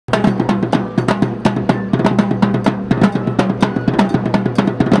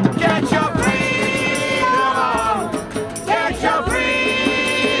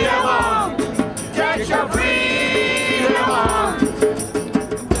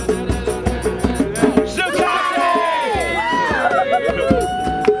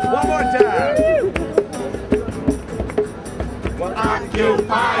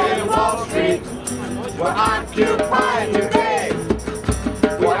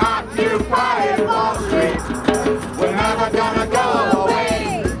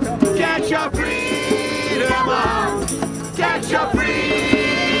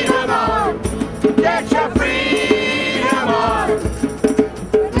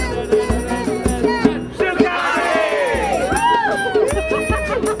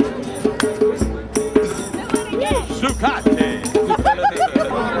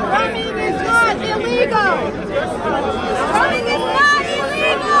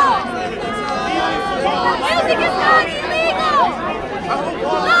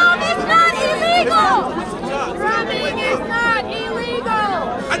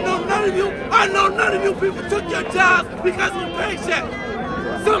people took your jobs because of a paycheck.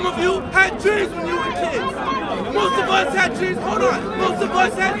 Some of you had dreams when you were kids. Most of us had dreams, hold on, most of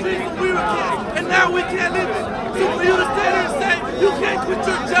us had dreams when we were kids, and now we can't live it. So for you to stand here and say you can't quit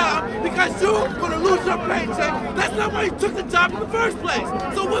your job because you're going to lose your paycheck, that's not why you took the job in the first place.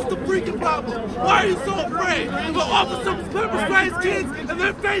 So what's the freaking problem? Why are you so afraid to go offer some pepper spray's kids in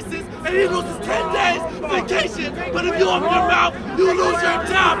their faces and he loses 10 days vacation, but if you open your mouth, you lose your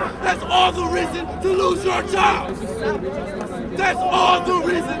job. That's all the reason to lose your job. That's all the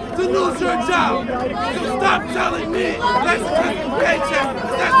reason to lose your job. So stop telling me that's because of paycheck.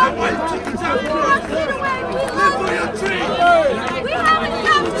 That's not why you took the job. Live for your dream. We haven't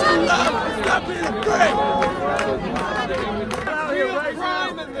stopped. Stop being afraid. There's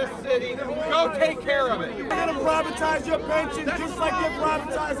crime in this city. Go take care of it. You're going to privatize your pension just like you're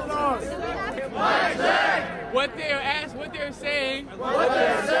privatizing ours. What they're saying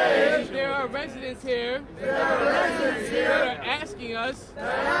is there are residents here that are asking us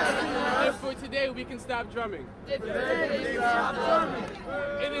if for today we can stop drumming. It is.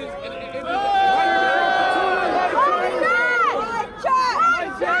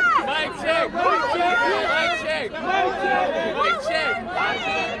 Mic check.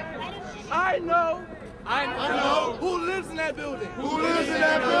 I know who lives in that building.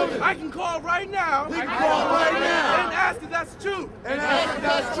 I can call right now. And ask if that's true.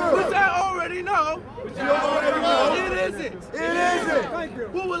 Which I already know. It isn't. Thank you.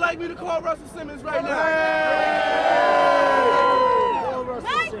 Who would like me to call Russell Simmons right now?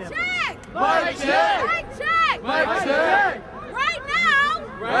 Mic check.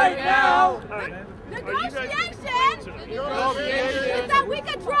 Right now. Negotiation is that we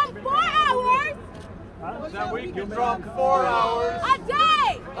can drum 4 hours. That we can drum 4 hours a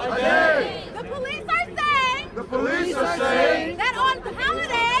day. The police are saying that on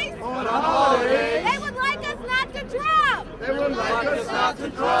holidays they would like us not to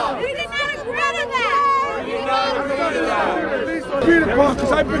drum. We did not agree to that.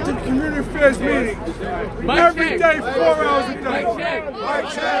 Because I've been to community affairs meetings every day, 4 hours a day. I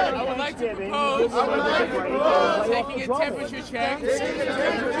would like to propose taking a temperature check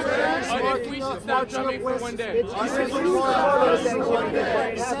on if we should stop drumming for 1 day.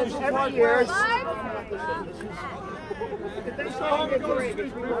 Every year.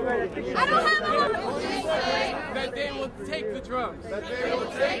 That they will take the drums.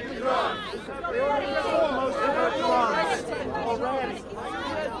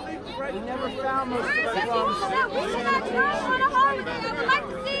 We never found most of the drums. We should not drum on a holiday. I would like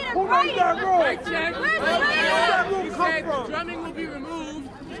to see it in writing. Mic check. He said drumming will be removed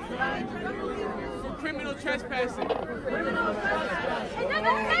for criminal trespassing. It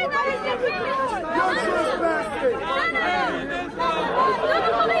doesn't say that it's criminal. You're trespassing. The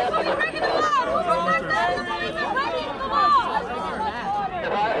police will be breaking the law. Who protects us? The police are breaking the law.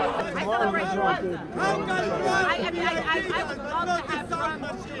 I celebrate you once. I would love to have drums.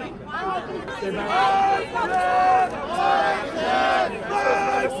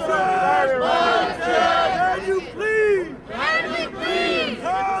 Can you please?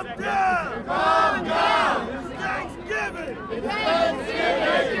 Calm down. It's Thanksgiving.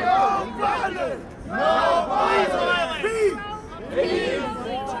 No violence. Peace.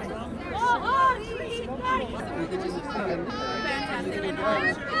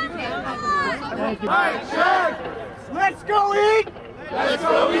 Mic check. Let's go eat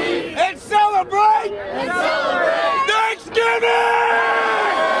and celebrate Thanksgiving!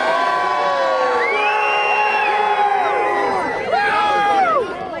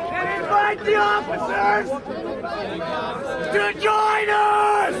 And invite the officers to join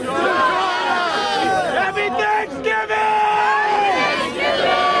us! Happy Thanksgiving!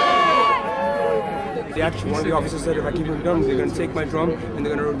 One of the officers said if I keep them drums, they're going to take my drum and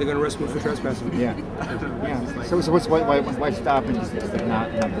they're going to arrest me for trespassing. Yeah. So why stop and just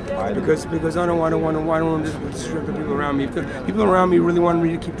not Because I don't want to disrupt the people around me. If the people around me really wanted me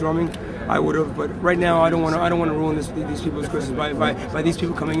to keep drumming, I would have. But right now, I don't want to ruin these people's Christmas by these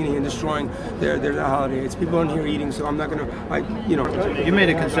people coming in here and destroying their holiday. It's people in here eating, so I'm not going to. You made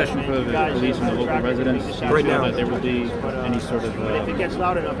a concession for the police and the local residents right now that there will be any sort of if it gets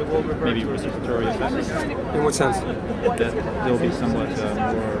loud enough, it will revert maybe reciprocatory effect. In what sense? That they'll be somewhat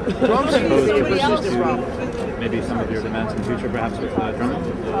more opposed to maybe some of your demands in the future, perhaps with drumming?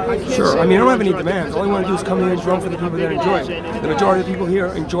 Sure. I mean, I don't have any demands. All I want to do is come here and drum for the people that enjoy it. The majority of the people here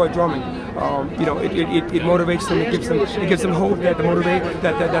enjoy drumming. you know, it motivates them. It gives them hope that the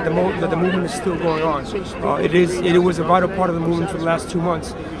movement is still going on. It was a vital part of the movement for the last 2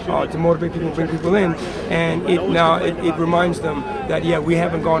 months to motivate people, bring people in, and it reminds them that yeah, we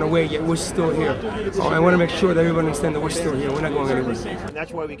haven't gone away yet. We're still here. I want to make sure that everyone understands that we're still here. We're not going anywhere. And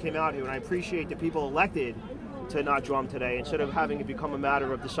that's why we came out here, and I appreciate the people elected to not drum today instead of having it become a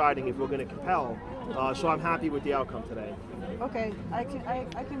matter of deciding if we're going to compel. So I'm happy with the outcome today. Okay, I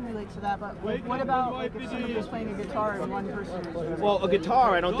can relate to that, but what about like if somebody was playing a guitar and one person was... Well, a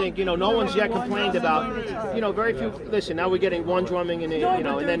guitar, I don't think, you know, no one's yet complained about, you know, very few, listen, now we're getting one drumming and, you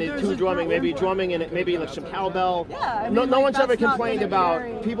know, and then two drumming, maybe drumming and maybe like some cowbell. Yeah, I mean, no one's ever complained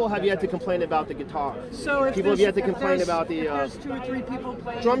about, people have yet to complain about the guitar. So if people have yet to complain about the... there's 2 or 3 people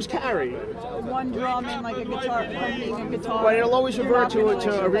playing... Drums carry. One drum and like a guitar, accompanying a guitar... Well, it'll always revert to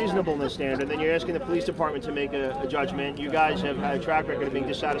a reasonableness standard, then you're asking the police department to make a judgment. You guys have had a track record of being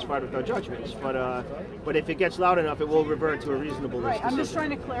dissatisfied with our judgments, but if it gets loud enough, it will revert to a reasonableness. Right, I'm just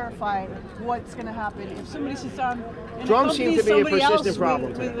trying to clarify what's going to happen if somebody sits down and drums seem to be a persistent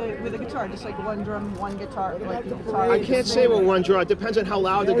problem with a guitar, just like one drum, one guitar, like the guitar. I can't say with one drum. It depends on how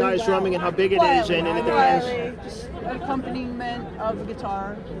loud the guy is drumming and how big it is, and it depends. Just an accompaniment of a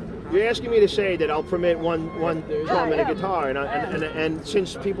guitar. You're asking me to say that I'll permit one drum and a guitar, and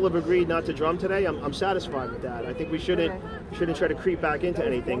since people have agreed not to drum today, I'm satisfied with that. I think we shouldn't try to creep back into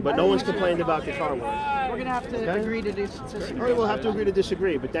anything, but no one's complained about guitar work. We're going to have to agree to disagree. All right, we'll have to agree to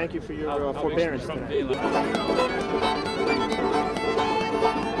disagree, but thank you for your forbearance today.